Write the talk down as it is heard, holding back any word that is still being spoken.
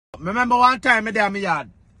remember one time me there in my yard.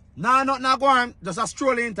 Nah, not go on, just a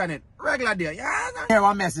stroll the internet. Regular day. Yeah, hear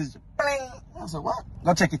one message. Bling. I said, what?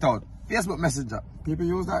 Go check it out. Facebook Messenger. People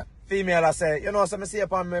use that. Female, I say, you know, so I see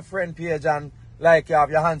upon my friend page and like you have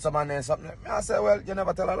your handsome man and something. I say, well, you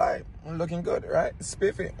never tell a lie. I'm looking good, right?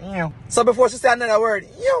 Spiffy. Yeah. So before she say another word,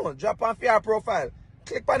 drop on for your profile.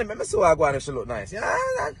 Click on them. Let me see what I go on if she look nice.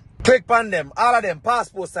 Yeah. Click on them. All of them.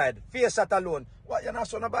 Passport side. Face shot alone. What, you not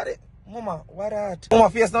showing nobody? Mama, what that? Mama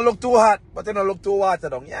face don't look too hot, but it don't look too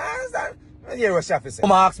watered down. Yeah, understand? I hear what she have to say.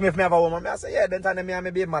 Mama asked me if I have a woman. I say, yeah, then tell me I'm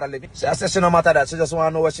a baby mother living. She said she no matter that. She just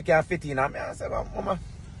want to know what she can fit in. I said, well, Mama,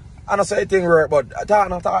 I don't say anything work, but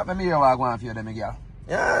talk me hear what I go on for you, them girl.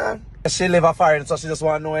 Yeah. She live a foreign, so she just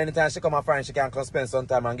want to know anytime she come a foreign, she can come spend some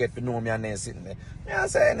time and get to know me and then sit me. Yeah, I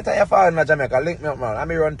say, anytime you're foreign in Jamaica, link me up, man. I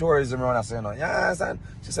may run tourism around, I say, no. Yeah, I understand?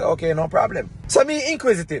 She said, okay, no problem. So me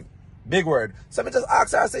inquisitive. Big word. So me just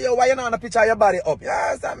ask her, I say, yo, why you not want to picture your body up?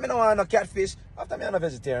 Yeah, I me don't want no catfish. After me I'm a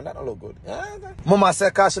vegetarian, that don't look good. Yeah, Mama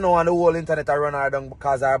said, cause she don't want the whole internet to run her down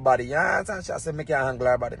because of her body. Yeah, she said, me can't handle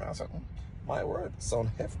her body. I said, my word, sound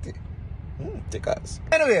hefty. Take us.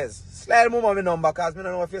 Anyways, slide Mama my number because me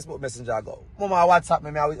don't know where Facebook Messenger go. Mama WhatsApp me,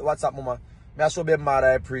 WhatsApp Mama. Me I show baby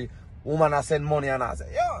mother I pre. Woman I send money and I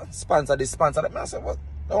say, yo, sponsor this, sponsor that. I say, what?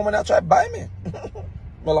 The woman I try to buy me.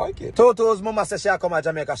 I like it. Toto's Mama says she'll come to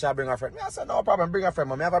Jamaica, she'll bring her friend. I said, no problem, bring her friend,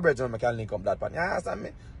 Mama. I have a brethren, I can link up that part. Yeah, understand me?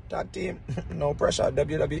 Tag team. No pressure,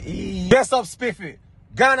 WWE. Best of Spiffy.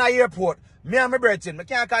 Ghana Airport. Me and my brethren. I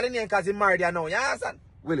can't call the name because he married you now. Yeah, understand?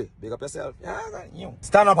 Willie, big up yourself. Yeah, understand? You.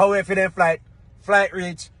 Stand up away for them flight. Flight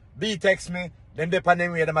reach. B text me. Then dip on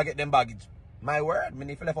them way, them I get them baggage. My word, me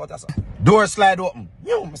need to left out as door slide open.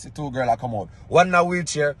 You, I see two girls come out. One in a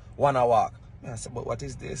wheelchair, one a walk. I said, but what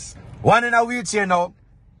is this? One in a wheelchair now.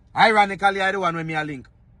 Ironically, I the one with me a link.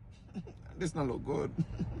 This don't look good.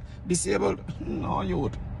 Disabled? No,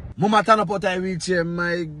 youth. Mama turn up out of a wheelchair,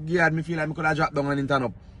 my God, me feel like I could have dropped down and turn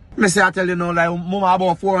up. Me say, I tell you now, like, Mama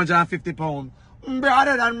about 450 pounds.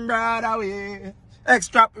 Brother than brother, way.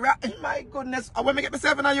 Extra, my goodness. I want to get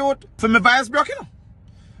myself in a youth. For my vice broke, you know.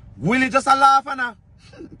 Willie just a laugh and a...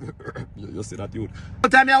 You see that, youth. The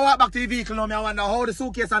time I walk back to the vehicle now, I wonder how the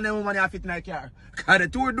suitcase and the woman you fit in the car. Because the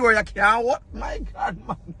two door you can't walk. My God,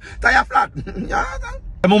 man. Tire flat. Yeah,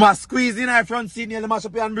 the mama squeeze in her front seat near the mash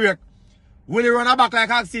up and brake. Willie run her back like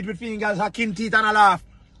a seat with fingers, her kin teeth and a laugh.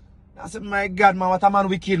 I said, my God, man, what a man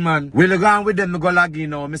wicked, man. Willie go on with them, me go lag in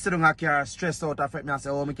now. Me sit down a car, stressed out, affect me. I say,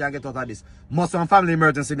 oh, me can't get out of this. Most some family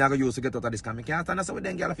emergency me I go use to get out of this. Because me can't stand up with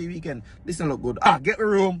them girl for the weekend. This don't look good. Get the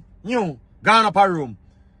room. New. Gone up a room.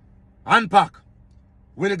 Unpack.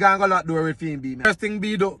 Willie go and go lock door with Fiend B. First thing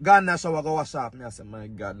B do, go in the shower, go wash up. Me I say, my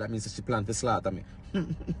God, that means she plan to slaughter me.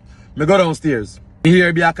 Me go downstairs. Me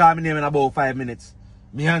hear B a call me name in about 5 minutes.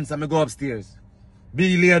 Me answer, me go upstairs.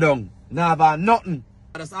 B lay down. Nah, but nothing.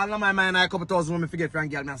 That's all on my mind. I a couple thousand when I forget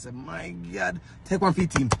Frank girl. I say, my God, take one for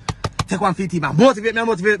team. Take one for team. I motivate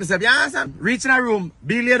myself. You understand? Reach in a room.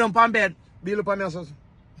 B lay down on bed. B look on me so.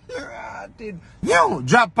 Yo,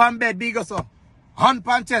 drop on bed. B go so. Hand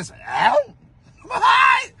pan chest.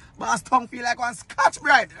 Boss tongue feel like one Scotch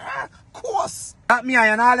Brite. Course. That me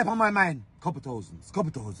and all up on my mind. Couple thousands.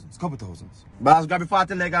 Boss grab your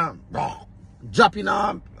 40 leg and drop in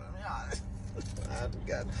arm.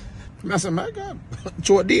 God. I said, my God,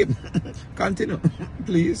 throw deep. Continue,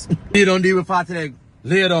 please. You don't deal with 40 leg.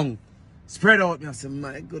 Lay down. Spread out. I said,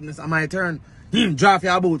 my goodness, on my turn. Drop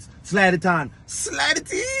your boots. Slide it on. Slide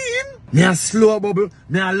it in. Me a slow bubble.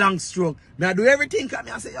 Me a long stroke. Me a do everything. Cause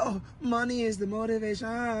me a say, oh, money is the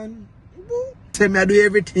motivation. Say me a do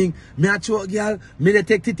everything. Me a choke girl. Me a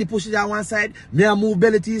take titty push it on one side. Me a move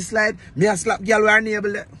belly to the slide. Me a slap girl where her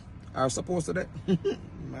navel there. I'm supposed to that.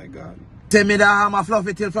 My God. Tell me that I'm a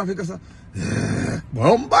fluffy tail fluffy because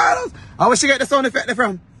bombarders. I wish you get the sound effect there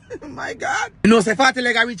from. My God. You know, say 40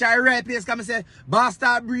 leg I reach a right place. Come and say,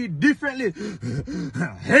 bastard breathe differently.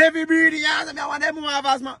 Heavy breathing. Yeah, I want that mama have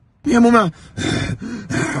asthma. Yeah, mama.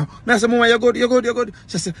 I said, mama, you're good.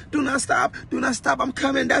 She said, do not stop. I'm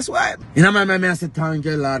coming. That's why. You know, my man, I said, thank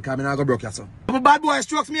you, Lord. Come in, I go broke you, so. I'm a bad boy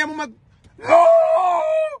strokes me, mama.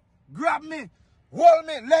 Oh! Grab me. Hold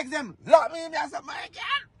me. Legs them. Lock me in there. I said, my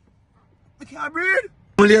God. I can't breathe.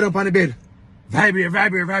 I lay up on the bed.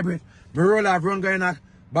 Vibrate. Me roll off, run going in the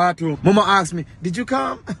bathroom. Mama asked me, did you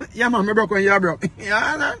come? Yeah, man, me broke when you broke.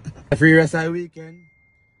 Yeah, man. Free rest of the weekend.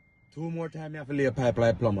 2 more times I have to lay a pipe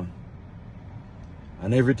like plumber.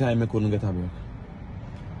 And every time I couldn't get a break.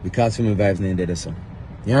 Because my vibes ain't dead, son.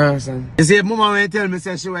 You understand? You see, mama when you tell me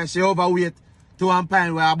say she overweight to one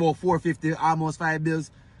point where about 450, almost 5 bills.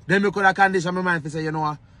 Then I could have conditioned my mind to say, you know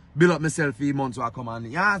what? build up myself for months so I come on.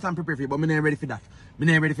 You understand? Prepare for it, but me ain't ready for that.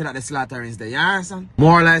 Me ain't ready for that, the slaughterings there. You understand?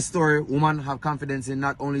 More like story, woman, have confidence in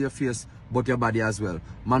not only your face, but your body as well.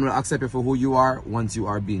 Man will accept you for who you are once you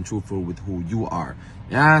are being truthful with who you are.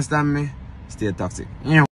 You understand me? Stay toxic.